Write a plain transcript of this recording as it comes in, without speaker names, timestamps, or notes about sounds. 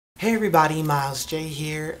Hey everybody, Miles J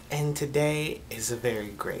here, and today is a very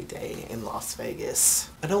great day in Las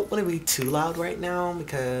Vegas. I don't want to be too loud right now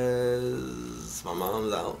because my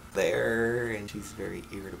mom's out there and she's very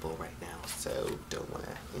irritable right now, so don't want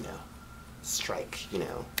to, strike,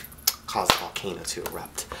 cause a volcano to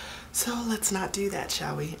erupt. So let's not do that,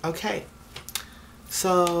 shall we? Okay.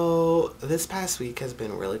 So this past week has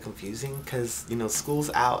been really confusing because,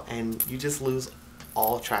 school's out and you just lose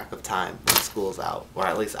all track of time when school's out, or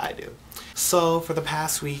at least I do. So for the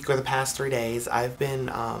past week or the past 3 days, I've been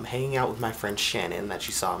hanging out with my friend Shannon that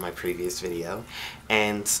you saw in my previous video,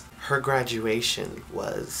 and her graduation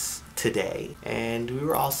was today, and we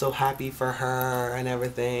were all so happy for her and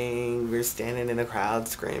everything. We were standing in the crowd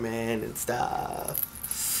screaming and stuff.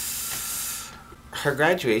 Her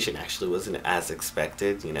graduation actually wasn't as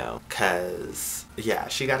expected, because, yeah,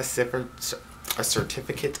 she got a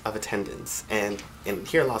certificate of attendance, and in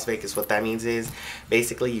here in Las Vegas what that means is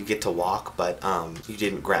basically you get to walk, but you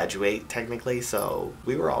didn't graduate technically. So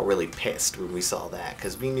we were all really pissed when we saw that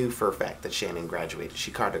because we knew for a fact that Shannon graduated.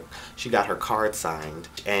 She got her card signed,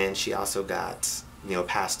 and she also got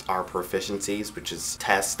passed our proficiencies, which is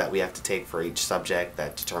tests that we have to take for each subject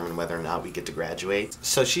that determine whether or not we get to graduate.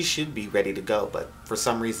 So she should be ready to go, but for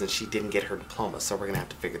some reason she didn't get her diploma, so we're gonna have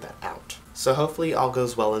to figure that out. So hopefully all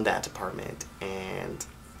goes well in that department, and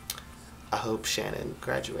I hope Shannon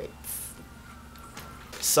graduates.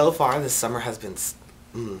 So far this summer has been,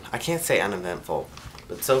 I can't say uneventful,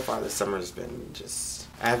 but so far this summer has been just,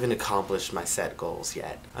 I haven't accomplished my set goals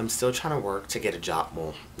yet. I'm still trying to work to get a job.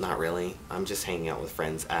 Well, not really. I'm just hanging out with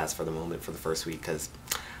friends as for the moment for the first week because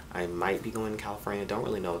I might be going to California. Don't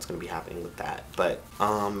really know what's going to be happening with that. But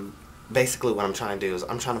basically what I'm trying to do is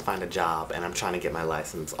I'm trying to find a job, and I'm trying to get my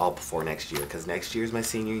license all before next year because next year is my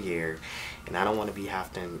senior year, and I don't want to be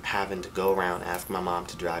having to go around ask my mom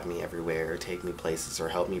to drive me everywhere or take me places or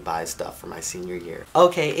help me buy stuff for my senior year.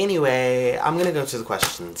 Okay, anyway, I'm gonna go to the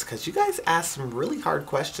questions because you guys asked some really hard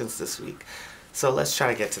questions this week, so let's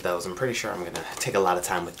try to get to those. I'm pretty sure I'm gonna take a lot of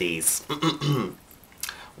time with these.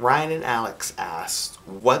 Ryan and Alex asked,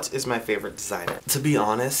 what is my favorite designer? To be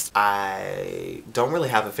honest, I don't really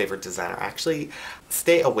have a favorite designer. I actually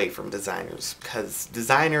stay away from designers because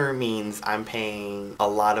designer means I'm paying a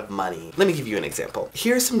lot of money. Let me give you an example.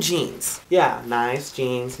 Here's some jeans. Yeah, nice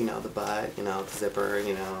jeans, the butt, the zipper,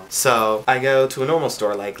 So I go to a normal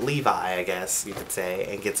store like Levi, I guess you could say,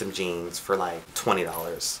 and get some jeans for like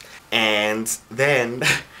 $20. And then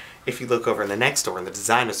if you look over in the next store, in the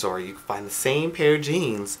designer store, you can find the same pair of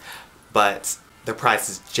jeans, but the price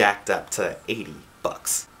is jacked up to 80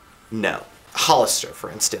 bucks. No. Hollister,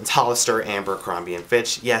 for instance. Hollister, Abercrombie &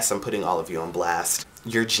 Fitch. Yes, I'm putting all of you on blast.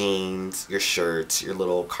 Your jeans, your shirts, your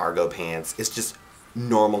little cargo pants, it's just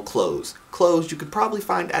normal clothes. Clothes you could probably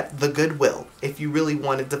find at the Goodwill if you really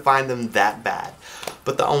wanted to find them that bad.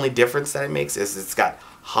 But the only difference that it makes is it's got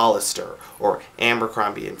Hollister or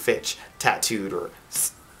Abercrombie & Fitch tattooed or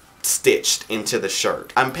stitched into the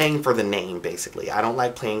shirt. I'm paying for the name, basically. I don't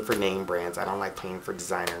like paying for name brands. I don't like paying for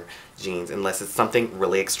designer jeans unless it's something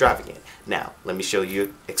really extravagant. Now, let me show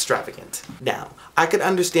you extravagant. Now, I could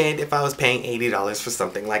understand if I was paying $80 for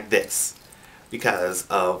something like this because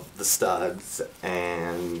of the studs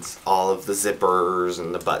and all of the zippers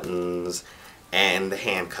and the buttons and the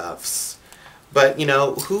handcuffs. But,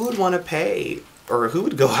 who would want to pay, or who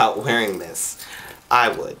would go out wearing this? I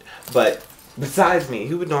would. But besides me,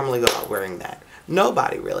 who would normally go out wearing that?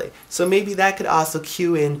 Nobody, really. So maybe that could also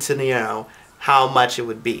cue into, how much it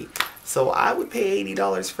would be. So I would pay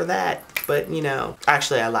 $80 for that. But,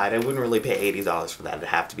 actually I lied. I wouldn't really pay $80 for that. It'd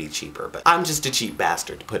have to be cheaper. But I'm just a cheap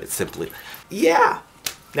bastard, to put it simply. Yeah.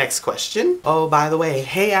 Next question. Oh, by the way,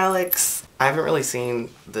 hey Alex. I haven't really seen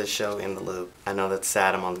the show In the Loop. I know that's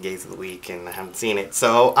sad. I'm on the Gays of the Week and I haven't seen it.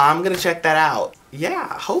 So I'm gonna check that out.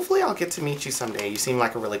 Yeah, hopefully I'll get to meet you someday. You seem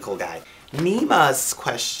like a really cool guy. Nima's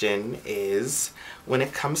question is, when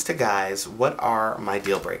it comes to guys, what are my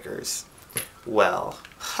deal breakers? Well,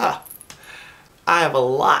 I have a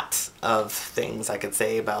lot of things I could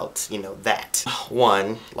say about, that.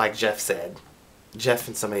 One, like Jeff said, Jeff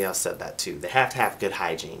and somebody else said that too. They have to have good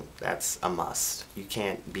hygiene. That's a must. You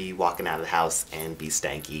can't be walking out of the house and be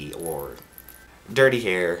stanky or dirty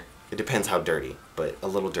hair. It depends how dirty, but a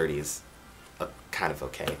little dirty is kind of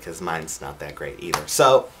okay because mine's not that great either.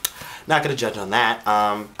 So, not gonna judge on that.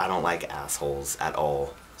 I don't like assholes at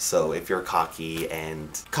all. So if you're cocky in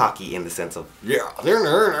the sense of, yeah,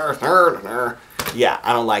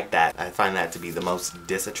 I don't like that. I find that to be the most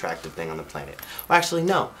disattractive thing on the planet. Well, actually,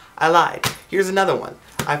 no, I lied. Here's another one.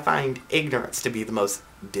 I find ignorance to be the most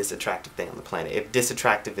disattractive thing on the planet. If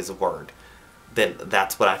disattractive is a word, then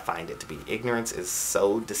that's what I find it to be. Ignorance is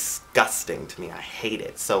so disgusting to me. I hate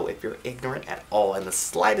it. So if you're ignorant at all in the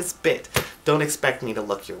slightest bit, don't expect me to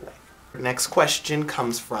look your way. Next question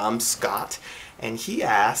comes from Scott, and he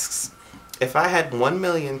asks, if I had 1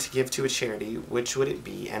 million to give to a charity, which would it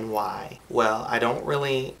be and why? Well, I don't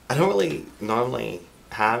really normally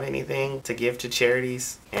have anything to give to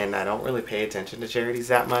charities, and I don't really pay attention to charities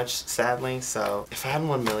that much, sadly. So if I had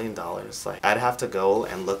 $1 million, like, I'd have to go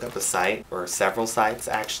and look up a site, or several sites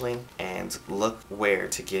actually, and look where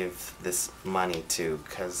to give this money to,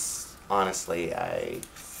 because honestly, I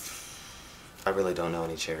really don't know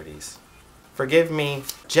any charities. Forgive me.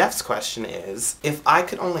 Jeff's question is, if I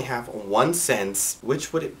could only have 1 cent,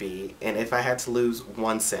 which would it be? And if I had to lose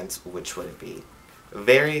 1 cent, which would it be?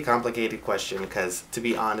 Very complicated question, because to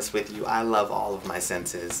be honest with you, I love all of my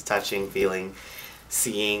senses. Touching, feeling,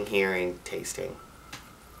 seeing, hearing, tasting.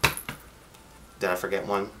 Did I forget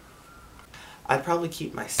one? I'd probably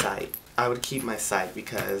keep my sight. I would keep my sight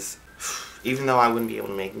because even though I wouldn't be able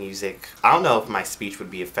to make music, I don't know if my speech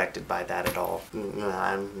would be affected by that at all.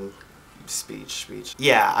 Speech.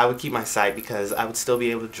 Yeah, I would keep my sight because I would still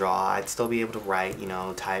be able to draw. I'd still be able to write, you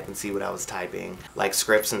know, type and see what I was typing. Like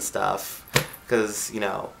scripts and stuff. Because, you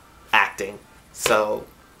know, acting. So,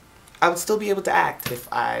 I would still be able to act if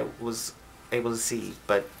I was able to see,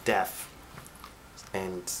 but deaf.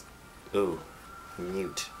 And, ooh,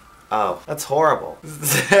 mute. Oh, that's horrible.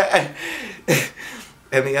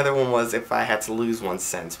 And the other one was, if I had to lose 1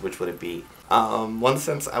 cent, which would it be? 1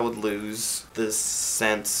 cent, I would lose the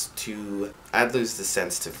sense to, I'd lose the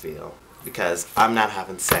sense to feel. Because I'm not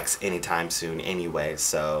having sex anytime soon anyway,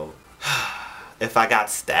 so if I got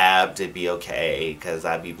stabbed, it'd be okay, because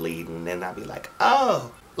I'd be bleeding, and I'd be like,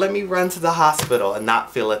 oh, let me run to the hospital and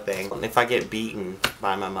not feel a thing. And if I get beaten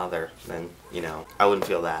by my mother, then, you know, I wouldn't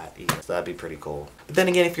feel that either. So that'd be pretty cool. But then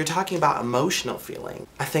again, if you're talking about emotional feeling,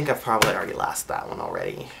 I think I've probably already lost that one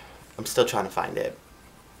already. I'm still trying to find it.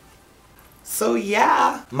 So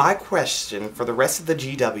yeah, my question for the rest of the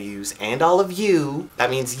GWs and all of you, that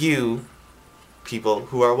means you, people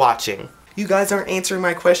who are watching, you guys aren't answering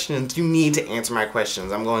my questions. You need to answer my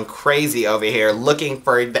questions. I'm going crazy over here looking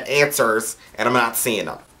for the answers, and I'm not seeing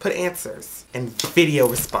them. Put answers and video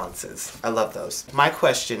responses. I love those. My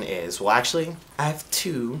question is, well, actually, I have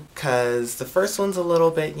 2, because the first one's a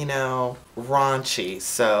little bit, you know, raunchy.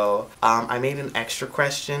 So I made an extra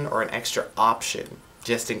question or an extra option,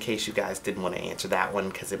 just in case you guys didn't want to answer that one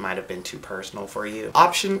because it might have been too personal for you.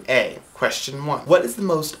 Option A, question 1. What is the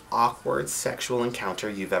most awkward sexual encounter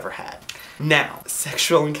you've ever had? Now,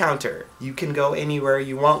 sexual encounter. You can go anywhere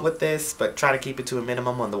you want with this, but try to keep it to a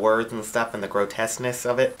minimum on the words and stuff and the grotesqueness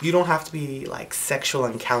of it. You don't have to be like sexual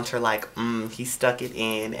encounter like, he stuck it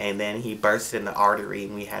in and then he burst in the artery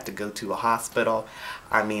and we had to go to a hospital.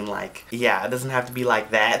 I mean, like, yeah, it doesn't have to be like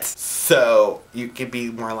that. So you could be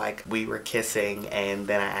more like, we were kissing and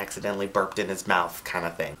then I accidentally burped in his mouth kind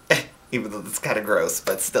of thing. Even though it's kind of gross,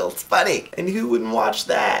 but still, it's funny. And who wouldn't watch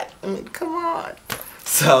that? I mean, come on.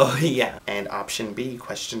 So, yeah. And option B,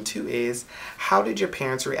 question 2 is, how did your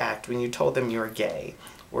parents react when you told them you were gay?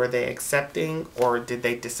 Were they accepting or did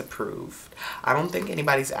they disapprove? I don't think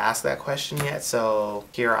anybody's asked that question yet, so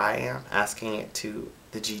here I am asking it to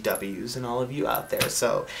the GWs and all of you out there.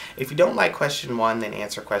 So if you don't like question 1, then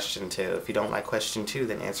answer question 2. If you don't like question 2,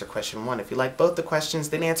 then answer question 1. If you like both the questions,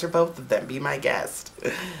 then answer both of them. Be my guest.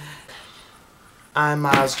 I'm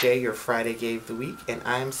Miles J, your Friday Gay of the Week, and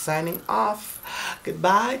I'm signing off.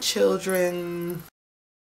 Goodbye, children.